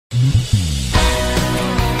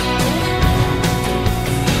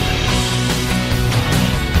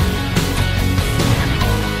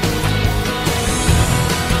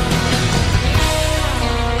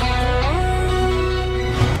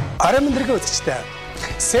Сонсогчдоо үзэгчтэй.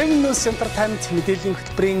 7 News Entertainment мэдээллийн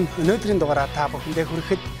хөтөлбөрийн өнөөдрийн дугаараа та бүхэндээ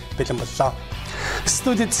хүрэхэд бэлэн боллоо.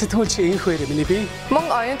 Студид сэтгүүлч Энх хоёр миний бие. Мөн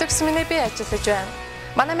оюун төгс миний бие ажиллаж байна.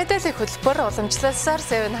 Манай мэдээллийн хөтөлбөр уламжлалсаар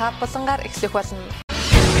 7 Hub болонгаар эхлэх болно.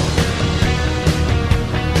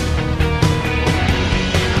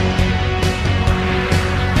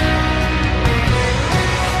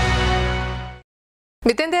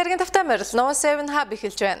 Мэдэн дээргийн тавтай морил 7 Hub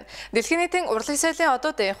эхэлж байна. Дэлхийн нийтийн урлаг соёлын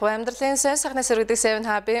одуудын хувь амьдралын сонь сахнаас өргөдөг 7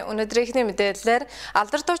 Hub-ийн өнөөдрийнхний мэдээллээр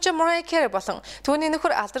алдар дуучин Mariah Carey болон түүний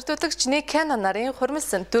нөхөр алдар дуулагч Nick Cannon нарын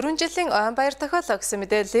хурмилсан 4 жилийн ойн баяр тохиолоо гэсэн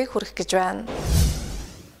мэдээллийг хүргэх гэж байна.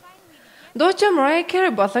 Дуучин Mariah Carey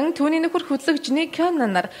болон түүний нөхөр хөтлөгч Nick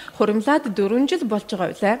Cannon нар хурмлаад 4 жил болж байгаа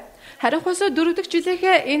билээ. Харин хосоо 4 дахь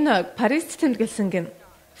жилийнхээ энэ Парист тэмдэглэсэн гин.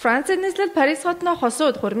 Францын нийслэл Парис хотноо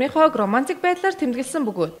хосууд хурмынхоо романтик байдлаар тэмдэглэсэн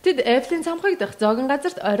бөгөөд тэд Эйфелийн цамхаг дах зоогийн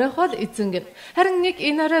газарт оройхол эзэн гин. Харин Ник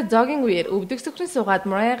энэ орой зоогийн үеэр өвдөг сүхрэн суугаад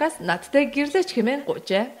Mariah-гаас надтай гэрлэж хэмээн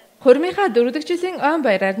гуйжээ. Хурмынхаа 4 дахь жилийн ойн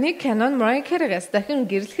баяраар Nick Cannon Mariah Carey-гаас дахин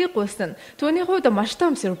гэрлэхийг гуйсан. Түүний хувьд маш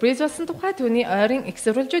том сюрприз болсон тухай түүний ойрын их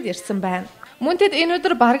сурвалжууд ярьсан байна. Мөн тэд энэ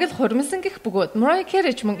өдөр бараг л хурмилсан гэх бөгөөд Mariah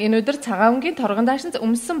Carey ч мөн энэ өдөр цагаан өнгийн торгон даашинз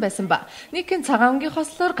өмссөн байсан ба Nick-ийн цагаан өнгийн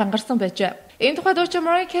хослоор гангарсан байжээ. Энэ тухай дуучин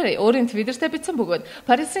Mariah Carey өөрийн Twitter-тэй бичсэн бөгөөд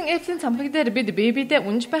Парисын Эйфелийн цамхаг дээр бид бибидээ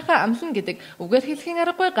үнж байхаа амлан гэдэг үгээр хэлхийн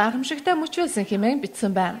аргагүй гайхамшигтай мөч байсан хэмээн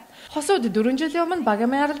бичсэн байна. Хосууд 4 жилийн өмнө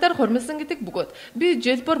багамын арал дээр хурмилсан гэдэг бөгөөд би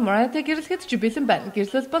жил бүр Mariah-тай гэрлэхэд ч бэлэн байна.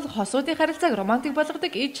 Гэрлэл бол хосуудын харилцааг романтик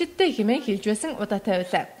болгодог эд шидтэй хэмээн хэлж байсан удаатай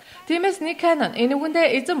байлаа. Тиймээс Nick Cannon энэ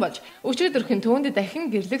үгэндээ эзэн болж өчигдөрхөн түүнд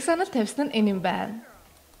дахин гэрлэх санал тавьсан нь энэ юм байна.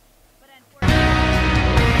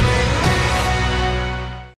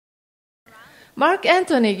 Mark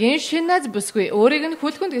Anthony-гийн шинэ найз бүсгүй өөрийг нь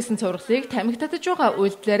хүлхэнд гэсэн цувралыг тамхи татаж байгаа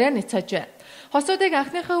үйлдэлээрээ ницааж байна. Хосуудыг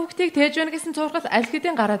анхныхаа хүүхдийг тээж байна гэсэн цуврал аль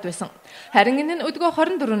хэдийн гараад байсан. Харин энэ нь өдгөө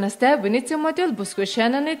 24 настай Венеци модел бүсгүй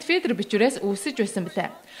Shannon-ы Twitter бичвэрээс үүсэж байсан билээ.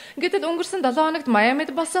 Гэтэл өнгөрсөн 7 хоногт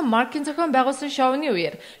Майамид болсон Mark-ийн зохион байгуулсан шоуны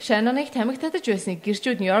үеэр Shannon-ыг тамхи татаж байсныг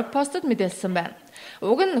гэрчүүд New York Post-д мэдээлсэн байна.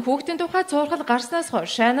 Уг нь хүүхдийн тухай цуурхал гарснаас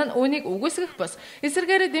хойш Shannon үүнийг үгүйсгэх бус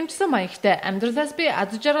эсэргээрээ дэмжсэн маягтай амьдралаас би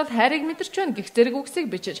аз жаргал хайрыг мэдэрч байна гэх зэрэг үгсийг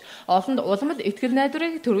бичиж олонд уламжлал итгэл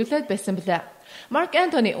найдварыг төрүүлээд байсан билээ. Mark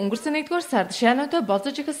Anthony өнгөрсөн 1-р сард Shannon-тай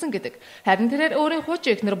болцож эхэлсэн гэдэг. Харин тэрээр өөрийн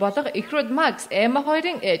хуучин эхнэр болох Эхрод Max Emma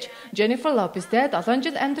хоёрын ээж Jennifer Lopez-тэй 7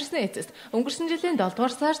 жил амьдарсны эцэст өнгөрсөн жилийн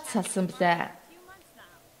 7-р сард салсан билээ.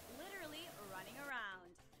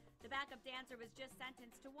 Was just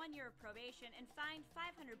sentenced to 1 year of probation and fined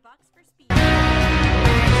 $500 for speeding.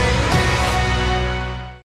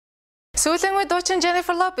 Сүүлийн үед дуучин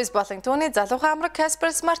Jennifer Lopez болон түүний залуухан амраг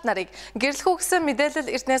Casper Smart нарыг гэрлэх үгсэн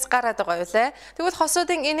мэдээлэл эртнээс гараад байгаа байлаа. Тэгвэл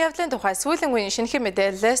хосуудын энэ явдлын тухай сүүлийн үеийн шинэхэн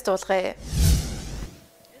мэдээллээс дуулгая.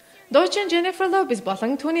 Дуучин Jennifer Lopez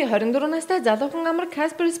болон түүний 24 настай залуухан амраг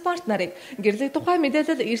Casper Smart нарыг гэрлэх тухай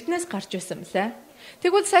мэдээлэл эртнээс гарч байсан билээ.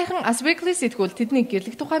 Тэгвэл саяхан Us Weekly сэтгүүл тэдний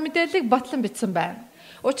гэрлэх тухай мэдээллийг батлан бичсэн байна.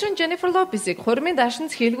 Учир нь Jennifer Lopez-ийг хурмын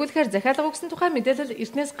даашинз хийлгүүлэхээр захиалга өгсөн тухай мэдээлэл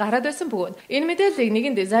эртнээс гараад байсан бөгөөд энэ мэдээллийг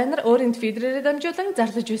нэгэн дизайнер өөрийн Twitter-ээр дамжуулан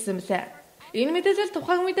зарлаж байсан билээ. Энэ мэдээлэл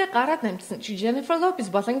тухайн үедээ гараад намжсан ч Jennifer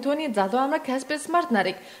Lopez болон түүний залуу амраг Casper Smart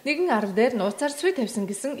нарыг нэгэн арал дээр нууцаар сүй тавьсан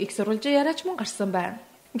гэсэн их сурвалжийн яриач мөн гарсан байна.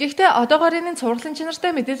 Гэхдээ одоогоор энэ цувралын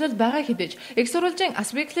чанартай мэдээлэл байгаа хэдиж их сурвалжийн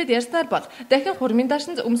Us Weekly-д ярьснаар бол дахин хурмын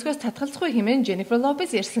даашинз өмсгөөс татгалзахгүй хэмээн Jennifer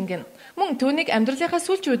Lopez ярьсан гин. Мөн түүнийг амьдралынхаа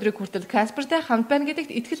сүүлчийн өдрийг хүртэл Casper-тай хамт байна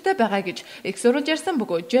гэдэгт итгэлтэй байгаа гэж их сурвалж ярьсан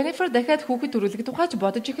бөгөөд Jennifer дахиад хүүхэд төрүүлэх тухайч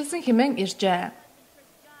бодож эхэлсэн хэмээн иржээ.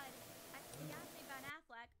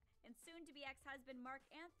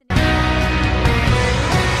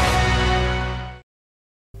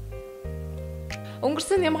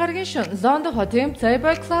 Өнгөрсөн ямгаргийн шөнө Лондон хотын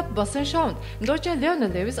Playboy Club болсон шоунд дуучин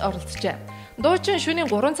Lionel Lewis оролцжээ. Дуучин шөнийн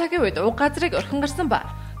 3 цагийн үед уг газрыг орхин гарсан ба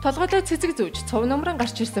толгойдоо цэцэг зүүж цов номрон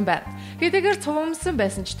гарч ирсэн байна. Хэдийгээр цов өмсөн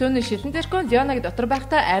байсан ч түүний шилэн тэрхүү Lionel дотор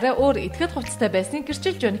байхдаа арай өөр итгэл хувцастай байсныг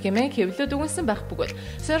гэрчилж өгөх хэмээн хэвлэлд өгсөн байх бөгөөд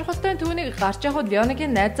сонирхолтой түүнийг гарч явахад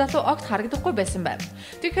Lionel-гийн найз залуу огт харагдахгүй байсан байна.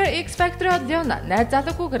 Тэгэхээр X Factor-д Lionel найз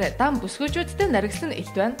залуугүйгээр дан бүсгүйчүүдтэй наригсан нь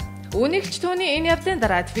илт байна. Үүнийг ч түүний энэ явдлын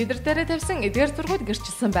дараа Twitter дээр тавьсан эдгээр зургууд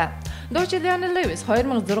гэрчилсэн байна. Дуучин Lionel Lewis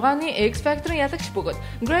 2006 оны X Factor-ын ялагч бөгөөд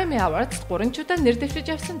Grammy Awards 3 чудаа нэр дэвшиж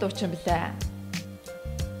авсан дуучин билээ.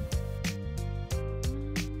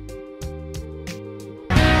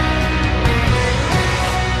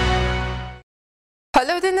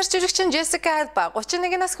 Hollywood-ийн нэр жүжигчин Jessica Alba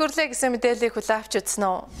 31 нас хүрлээ гэсэн мэдээллийг хүлээн авч үзсэн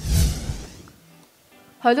үү?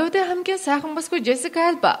 Холливуудын хамгийн сайхан бүсгүй Jessica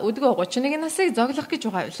Alba өдгөө 31 насыг зоглох гэж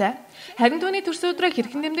байгаа билээ. Харин түүний төрсөн өдрөө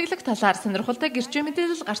хэрхэн тэмдэглэх талаар сонирхолтой гэрчээ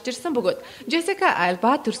мэдээлэл гарч ирсэн бөгөөд Jessica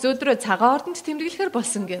Alba төрсөн өдрөө цагаан ордонд тэмдэглэхээр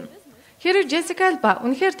болсон гин. Хэрэг Jessica Alba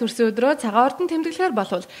үнэхээр төрсөн өдрөө цагаан ордонд тэмдэглэхээр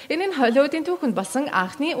болвол энэ нь Холливуудын түүхэнд болсон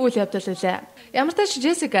анхны үйл явдал билээ. Ямар ч тач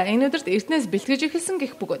Jessica энэ өдөрт эртнээс бэлтгэж эхэлсэн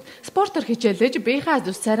гэх бөгөөд спортоор хичээлж биеийнхээ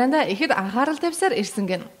зүс царайндаа ихэд анхаарал тавьсаар ирсэн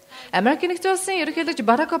гин. Америкийн нэгдсэн улсын ерөнхийлөгч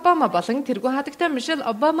Барак Обама болон тэргүүн хатагтай Мишель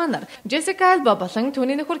Обама нар Jessica Alba болон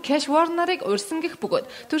түүний нөхөр Cash Warner-ыг урьсан гэх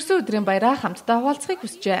бөгөөд төрсөн өдрийн баяраа хамтдаа хуваалцахыг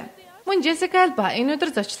хүсжээ. Мөн Jessica Alba энэ өдөр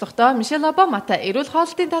зочлохдоо Мишель Обаматай эрүүл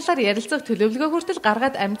хоолтын талаар ярилцах төлөвлөгөө хүртэл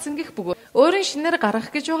гаргаад амьдсан гэх бөгөөд өөрийн шинээр гаргах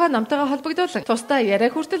гэж байгаа намтайгаа холбогдуулан тусдаа яриа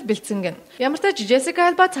хүртэл бэлдсэн гэн. Ямар ч тач Jessica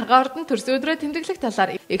Alba цагаан ордонд төрсөн өдрөө тэмдэглэх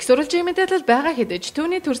талаар их сурвалжийн мэдээлэл байгаа хэдиж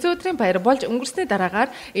түүний төрсөн өдрийн баяр болж өнгөрсний дараагаар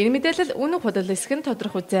энэ мэдээлэл үнэн худал эсэх нь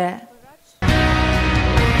тодрох үзье.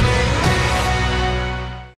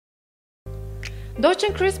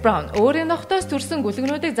 Дуучин Chris Brown өөрийн нохтоос төрсэн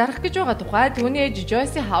гүлгэнүүдийг зарах гэж байгаа тухай түүний ээж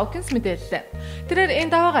Joyce Hawkins мэдээллээ. Тэрээр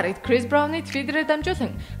энэ даваагаар Chris Brown-ы Twitter-ээр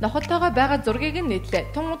дамжуулан нохоттойгоо байгаа зургийг нь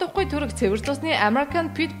нийтлээ. Тун удахгүй төрөг цэвэр цусны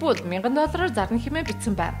American Pitbull $1000 зарна хэмээн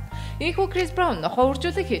бичсэн байна. Ийхүү Chris Brown нохоо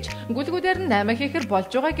үржүүлэг хийж гүлгүүдээр нь 8 хийхэр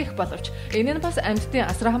болж байгаа гэх боловч энэ нь бас амьтдын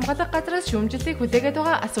асар хамгаалах газраас шүүмжлэлийг хүлээгээд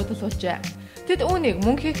байгаа асуудал болжээ. Тэд үүнийг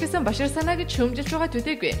мөнгө хийх гэсэн башир санаа гэж шүүмжилж байгаа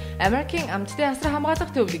төдийгүй Америкийн амьтдын асар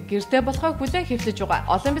хамгаалах төвлөг гэртээ болохоо хүлээн хэвлэж байгаа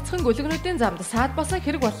олон бяцхан гүлгэнүүдийн замд саад болсон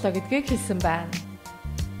хэрэг боллоо гэдгийг хэлсэн байна.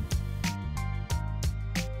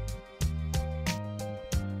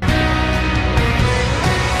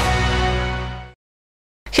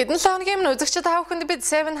 Хэдэн лауныгийн үзэгчид тавханд бид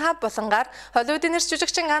 7 Hub болонгаар Холливуудын нэр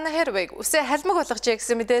жүжигчин Anna Hathaway үсээ халмаг болгожээ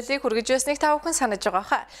гэсэн мэдээллийг хүргэж байсныг тавхан санаж байгаа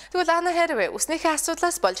хаа. Тэгвэл Anna Hathaway үснийхээ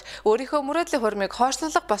асуудлаас болж өөрийнхөө мөрөөдлийн хурмыг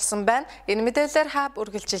хойшлуулах болсон байна. Энэ мэдээлэлээр Hub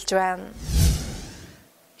үргэлжилж байна.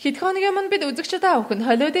 Хэдхэн хоногийн өмнө бид үзэгчид тавханд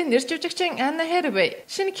Холливуудын нэр жүжигчин Anna Hathaway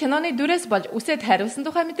шинэ киноны дүрээс болж үсээд хариулсан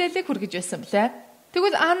тухай мэдээллийг хүргэж байсан билээ.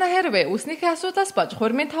 Тэгвэл Anna Hathaway үснийхээ асуудлаас болж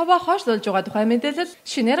хурмын таваа хойшлуулж байгаа тухай мэдээлэл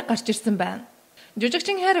шинээр гарч ирсэн байна.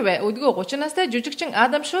 Жүжигчин Hathaway өдгөө 30 настай жүжигчин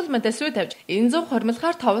Адам Шулмантай сүй тавьж энэ зүүн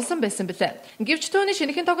хормилохоор товлсон байсан билээ. Гэвч түүний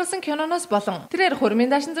шинэхэн тоглосон киноноос болон тэрээр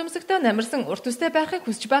хурмын даашин зөмсөгтөө намирсан урт үстэй байхыг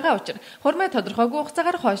хүсэж байгаа учраас хурмаа тодорхойгүй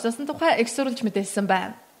хугацаагаар хойшлуулсан тухай их сурвалж мэдээлсэн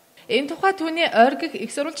байна. Энэ тухай түүний ойргих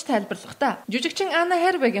их сурвалж тайлбарлахдаа жүжигчин Anna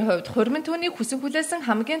Hathaway-гийн хувьд хурмын түүнийг хүсэн хүлээсэн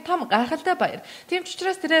хамгийн том гайхалтай баяр. Тийм ч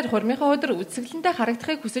учраас тэрээр хурмынхаа өдөр үсгэлэнтэй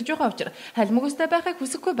харагдахыг хүсэж байгаа учраас халмаг үстэй байхыг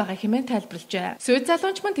хүсэхгүй байгаа хэмээн тайлбарлажээ. Сүйд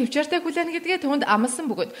залуунч мөн төвчээртэй хүлээнэ гэдгээ түүнд амласан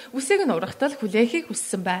бөгөөд үсийг нь ургахтал хүлээхийг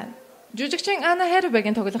хүссэн байна. Жүжигчин Anna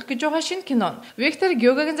Hathaway-гийн тоглох гэж байгаа шинэ кино нь Виктор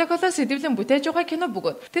Гюгагийн зохиолоор сэдвлэн бүтээж байгаа кино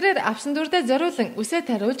бөгөөд тэрээр авсан дүрдээ зориулан үсээ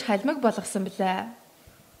тариулж халмаг болгосон билээ.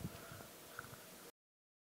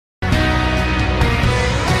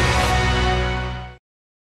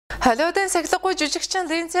 Холливуудын сахилгагүй жүжигчин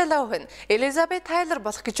Lindsay Lohan Elizabeth Taylor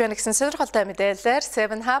болох гэж байна гэсэн сонирхолтой мэдээлэлээр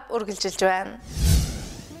 7 Hub үргэлжилж байна.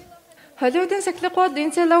 Холливуудын сахилгагүй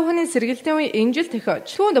Lindsay Lohan-ийн сэргэлтийн үе энэ жил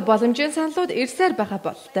төхөж түүнд боломжийн саналууд ирсээр байгаа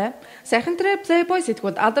бололтой. Сайхан тэрээр Playboy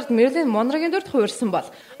сэтгүүлд алдарт Marilyn Monroe-гийн дүрт хувирсан бол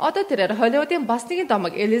одоо тэрээр Холливуудын бас нэгэн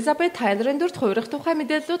домог Elizabeth Taylor-ийн дүрт хувирах тухай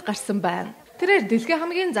мэдээллүүд гарсан байна. Тэрээр дэлхийн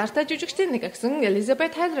хамгийн зартай жүжигчдийн нэг гэсэн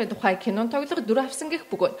Elizabeth Taylor-ийн тухай кинон тоглох дүр авсан гэх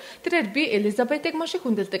бөгөөд тэрээр би Elizabeth-ыг маш их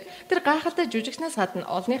хүндэлдэг. Тэр гайхалтай жүжигчнээс гадна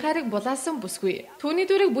олонний хайрыг булаасан бүсгүй. Түүний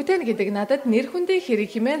дүрийг бүтээн гэдэг надад нэр хүндий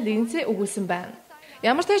хэрэг хэмээн Lindsay өгүүлсэн байна.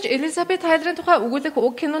 Ямар ч тач Elizabeth Taylor-ийн тухай өгүүлэх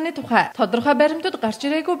уг киноны тухай тодорхой баримтууд гарч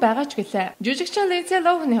ирээгүй байгаа ч гэлээ. Жүжигчин Lindsay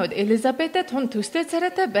Lohan-ийн хувьд Elizabeth-тэй тун төстэй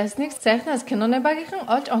царайтай байсныг сайхнаас киноны багийнхан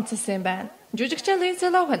олж онцлсан юм байна. Жүжигчин Lindsay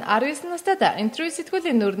Lohan 19 настайдаа интервью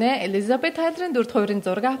сэтгүүлийн нүрнээ Elizabeth Taylor-ийн дүрт хувирын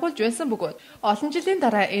зураг авахулж байсан бөгөөд олон жилийн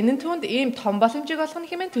дараа энэ нь түүнд ийм том боломжийг олгох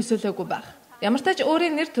хэмээн төсөөлөөгүй баг. Ямар ч тач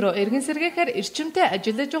өөрийн нэр төрөө эргэн сэргээхээр эрчимтэй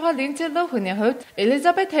ажиллаж байгаа Lindsay Lohan-ийн хувьд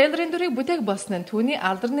Elizabeth Taylor-ийн дүрийг бүтээх болсон нь түүний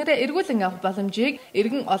алдар нэрээ эргүүлэн авах боломжийг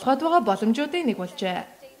эргэн олгоод байгаа боломжуудын нэг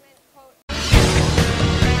болжээ.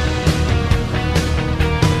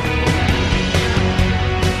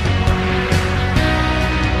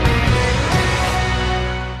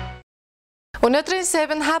 Өнөөдрийн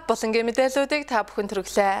 7 Hub болонгийн мэдээллүүдийг та бүхэнд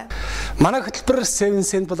хүргэлээ. Манай хөтөлбөр 7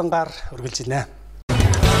 Cent болонгаар үргэлж байна.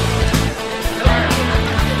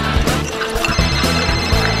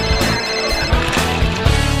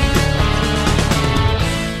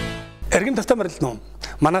 Эргэн тавтай морилно.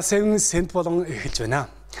 Манай 7 Cent болон эхэлж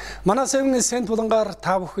байна. Манай 7 Cent болонгаар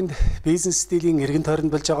та бүхэнд бизнес стилийн эргэн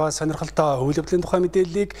тойронд болж байгаа сонирхолтой үйл явдлын тухай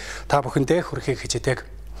мэдээллийг та бүхэндээ хүргэхийг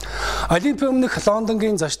хичээдэг. Олимпийн өмнөх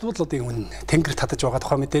Лондонгийн зочдлуудын өмнө тэнгэр татаж байгаа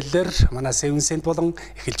тухай мэдээллээр манай 7 Cent болон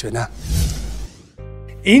эхэлж байна.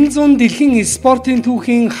 Энэ зун дэлхийн спортын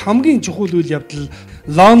түүхийн хамгийн чухал үйл явдал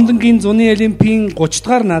Лондонгийн зуны олимпийн 30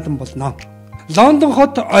 дахь наадам болно. Лондон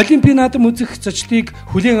хот олимпийн наадам үзэх зочдыг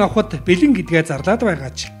хүлээн авахд бэлэн гэдгээ зарлаад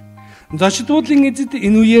байгаач. Зочдуудлын эзэд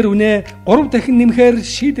энэ үеэр үнэ 3 дахин нэмэхээр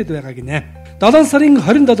шийдэд байгаа гинэ. 7 сарын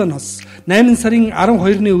 27-ноос 8 сарын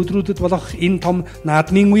 12-ны өдрүүдэд болох энэ том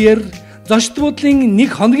наадмын үеэр зочдуудлын 1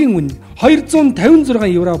 хоногийн үнэ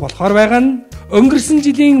 256 евро болохоор байгаа нь өнгөрсөн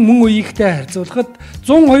жилийн мөн үеигтэй харьцуулахад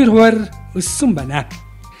 102% өссөн байна.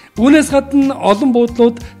 Үүнээс гадна олон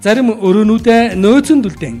буудлууд зарим өрөөнүүдэд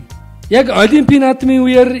нөөцөндөлдөн. Яг олимпийн наадмын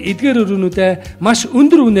үеэр эдгээр өрөөнүүдэд маш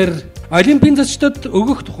өндөр үнээр олимпийн зочдод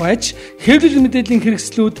өгөх тухайч хэвлэл мэдээллийн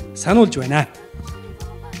хэрэгслүүд сануулж байна.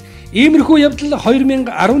 Иймэрхүү явдал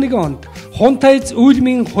 2011 онд Хунтайз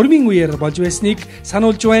үйлмийн хурмын үеэр болж байсныг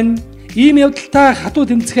сануулж байна. Ийм явдалтай хатуу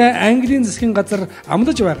тэмцэхэ Английн засгийн газар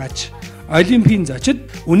амлаж байгаач олимпийн зочид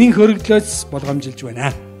үнийн хөрөгдлөөс болгоомжилж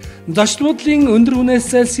байна. Зочдлуудын өндөр үнээс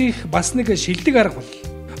зайлсхийх бас нэг шилдэг арга бол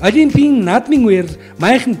олимпийн наадмын үеэр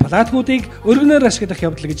майхан платгуудыг өргөнөөр ашиглах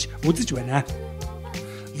явдал гэж үзэж байна.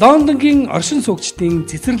 Лондонгийн оршин суугчдын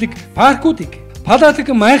цэцэрлэг паркуудыг палатыг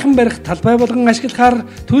майхан барих талбай болгон ашиглахаар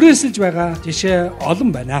түрээсэлж байгаа жишээ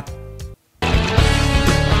олон байна.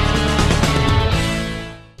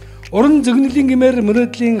 Уран зөгнөлийн гэмээр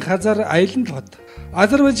мөрөөдлийн Хазар аяланд хот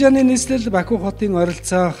Азербайджаны нийслэл Баку хотын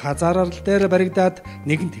ойролцоо Хазар арал дээр баригдаад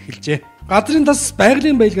нэгэнт эхэлжээ. Газрын тас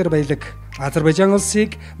байгалийн баялгаар баялаг Азербайджан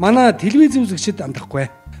улсыг манай телевиз үзэгчид амдахгүй.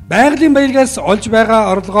 Байгалийн баялгаас олж байгаа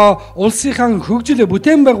орлогоо улсынхаа хөгжил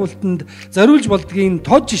бүтээн байгуулалтанд зориулж болдгийн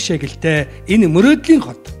тод жишээ гэлтэй энэ мөрөөдлийн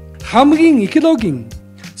хот хамгийн экологийн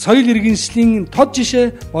соёл иргэншлийн тод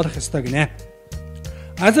жишээ болох ёстой гинэ.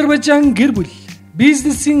 Азербайджан гэр бүл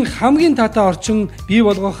бизнесийн хамгийн таатай орчин бий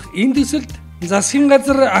болгох энэ төсөлд засгийн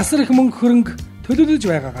газар асар их мөнгө хөрөнгө төлөвлөж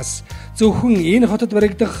байгаагаас зөвхөн энэ хотод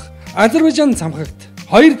баригдах Азербайджан цамхагт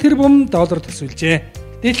 2 тэрбум доллар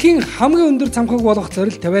төсвөлжээ. Дэлхийн хамгийн өндөр цамхаг болох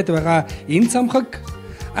зорилт тавиад байгаа энэ цамхаг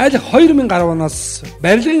аль 2010 оноос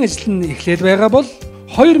барилгын ажил нь эхлээд байгаа бол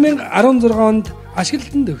 2016 онд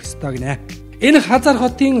ашиглалтанд өгөх ёстой гинэ. Энэ Хазар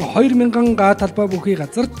хотын 2000 га талбай бүхий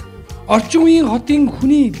газарт орчин үеийн хотын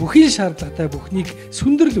хүний бүхий шаардлагатай бүхнийг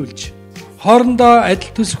сүндэрлүүлж хоорондоо адил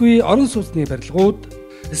төсгүй орон сууцны барилгууд,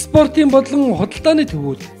 спортын бодлон худалдааны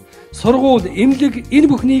төвүүд, сургууль, эмнэлэг энэ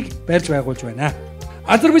бүхнийг барьж байгуулж байна.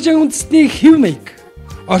 Азербайджан үндэстний хэв маяг,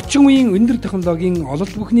 орчин үеийн өндөр технологийн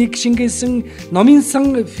ололт бүхнийг шингээсэн номын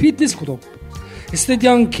сан фитнес клуб,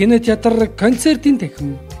 стадион, кинотеатр, концертын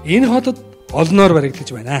танхим энэ хотод олноор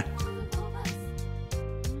баригдаж байна.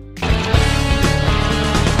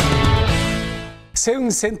 Seven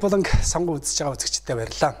Cent болон сонгон үзэж байгаа үзэгчдэд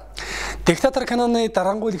баярлалаа. Диктатор киноны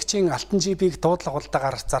дарангуйлагчийн алтан жибийг дуудлага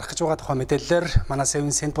улдаагаар зархаж байгаа тухай мэдээлэлээр манай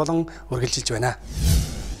Seven Cent болон үргэлжилж байна.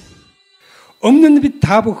 Өмнө нь бид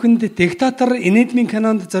та бүхэнд диктатор инедмийн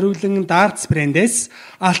кинонд зориулсан дартс брэндээс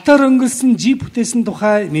алтаар өнгөрсөн жип бүтээсэн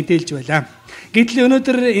тухай мэдээлж байлаа. Гэтэл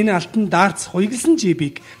өнөөдөр энэ алтан дартс хуйгалсан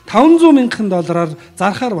жибийг $500,000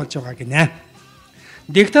 зархаар болж байгаа гинэ.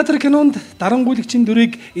 Диктатор кинонд дарангуйлагчийн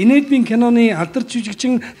дүрийг инедмийн киноны алдарч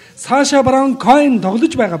жүжигчин Саша Барон Коэн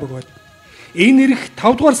тоглож байгаа бөгөөд энэ ирэх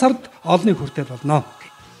 5 дугаар сард олонний хүртэл болно.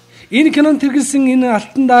 Энэ кинонд хэрэглэсэн энэ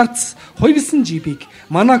алтан дартс хуйгалсан жибийг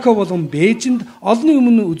Монако болон Бээжинд олонний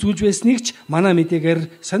өмнө үзүүлж байсныг ч манай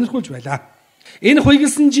мэдээгээр сонирхуулж байлаа. Энэ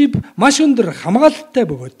хуйгалсан жиб маш өндөр хамгаалалттай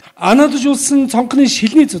бөгөөд аноджуулсан цонхны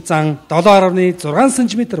шилний зузаан 7.6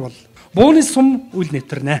 см бол бууны сум үл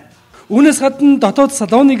нэвтэрнэ. Үүнээс гадна дотоод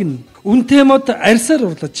салоныг нь үнэтэй мод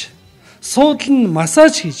арьсаар урлаж, суудал нь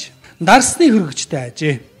массаж хийж, дарсны хөргөчтэй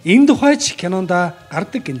ажээ. Энэ тухайч кинонда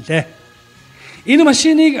гардаг гинлээ. Энэ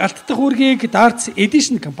машиныг алт дахь үүргийг Darts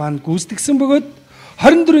Edition компани гүйцэтгэсэн бөгөөд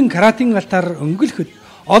 24 каратын алтаар өнгөлөхөд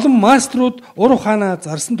олон мастерууд ур ухаанаа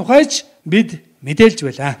зарсан тухайч бид мэдээлж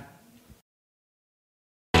байлаа.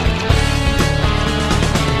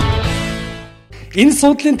 Энэ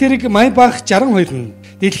суудлын тэрэг Maybach 62 нь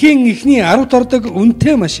дэлхийн эхний 10 ордог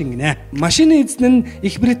үнэтэй машин гинэ. Машины эзэн нь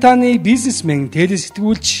Их Британий бизнесмен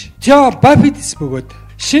телесэтгүүлч Theo Buffett бөгөөд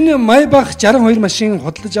шинэ Maybach 62 машин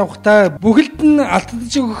худалдаж авахдаа бүхэлд нь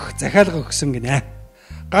алдаж өгөх захиалга өгсөн гинэ.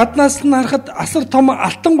 Гаднаас нь харахад асар том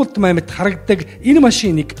алтан гулт маймт харагддаг энэ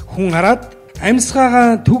машиныг хүн хараад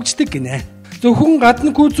амьсгаагаа түгждэг гинэ. Зөвхөн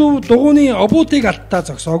гадна кузов дугууны обуутыг алтаа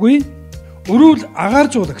зогсоогүй. Өрүүл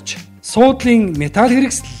агааржуулагч, суудлын металл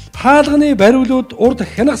хэрэгсэл, хаалганы бариулууд, урд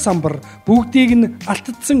хянах самбар бүгдийг нь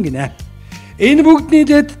алтдсан гинэ. Энэ бүгдний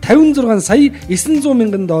дэд 56 сая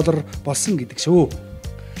 $900,000 болсон гэдэг шүү.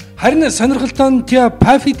 Харин сонирхолтой нь Theo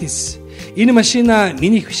Buffett энэ машина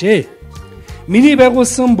минийх бишээ. Миний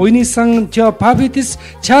байгуулсан буйны сан Joe Puppets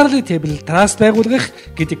Charlie Table Trust байгуулгах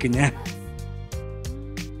гэдэг гинэ.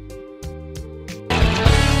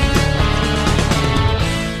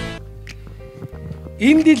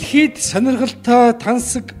 Энэ дэлхийд сонирхолтой,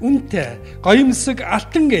 тансаг, үнэтэй, гоёмсог,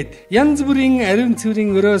 алтан гэд янз бүрийн ариун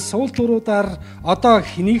цэврийн өрөө суултууруудаар одоо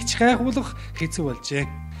хэнийг ч гайхуулах хэцүү болжээ.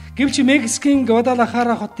 Гэвч Мексикийн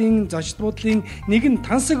Гвадалахара хотын зочд буудлын нэгэн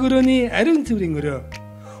тансаг өрөөний ариун цэврийн өрөө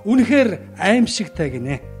үнэхээр аимшигтай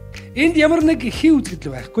гинэ. Энд ямар нэг хий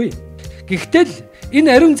үзэгдэл байхгүй. Гэхдээ л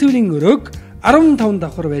энэ ариун цэврийн өрөөг 15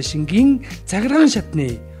 давхар байшингийн цагиргаан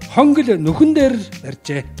шатны хонгол нүхэн дээр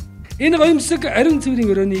барьжээ. Энэ гоёмсог ариун цэврийн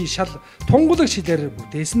өрөөний шал тунгалаг шилээр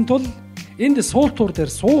бүтээсэн тул энд суултуур дээр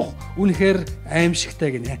суух үнэхээр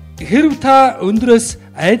аимшигтай гинэ. Хэрв та өндрөөс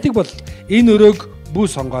айдаг бол энэ өрөөг бүү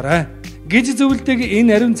сонгоорой гэж зөвлөдөг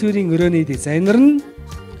энэ ариун цэврийн өрөөний дизайнер нь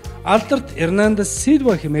Алдарт Эрнандес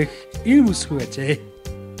Силва хэмээх энэ бүсгүй ажээ.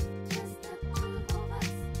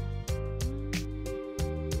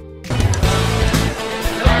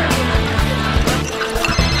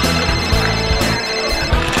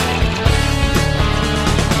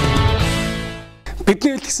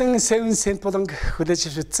 Бидний илтгэсэн 7 cent болон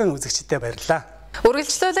хүлээж авчирсан үзэгчдэд баярлалаа.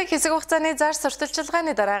 Үргэлжлүүлэг хэсэг хугацааны зар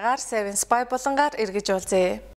сурталчилгааны дараагаар 7 Spy болонгаар эргэж уулзъя.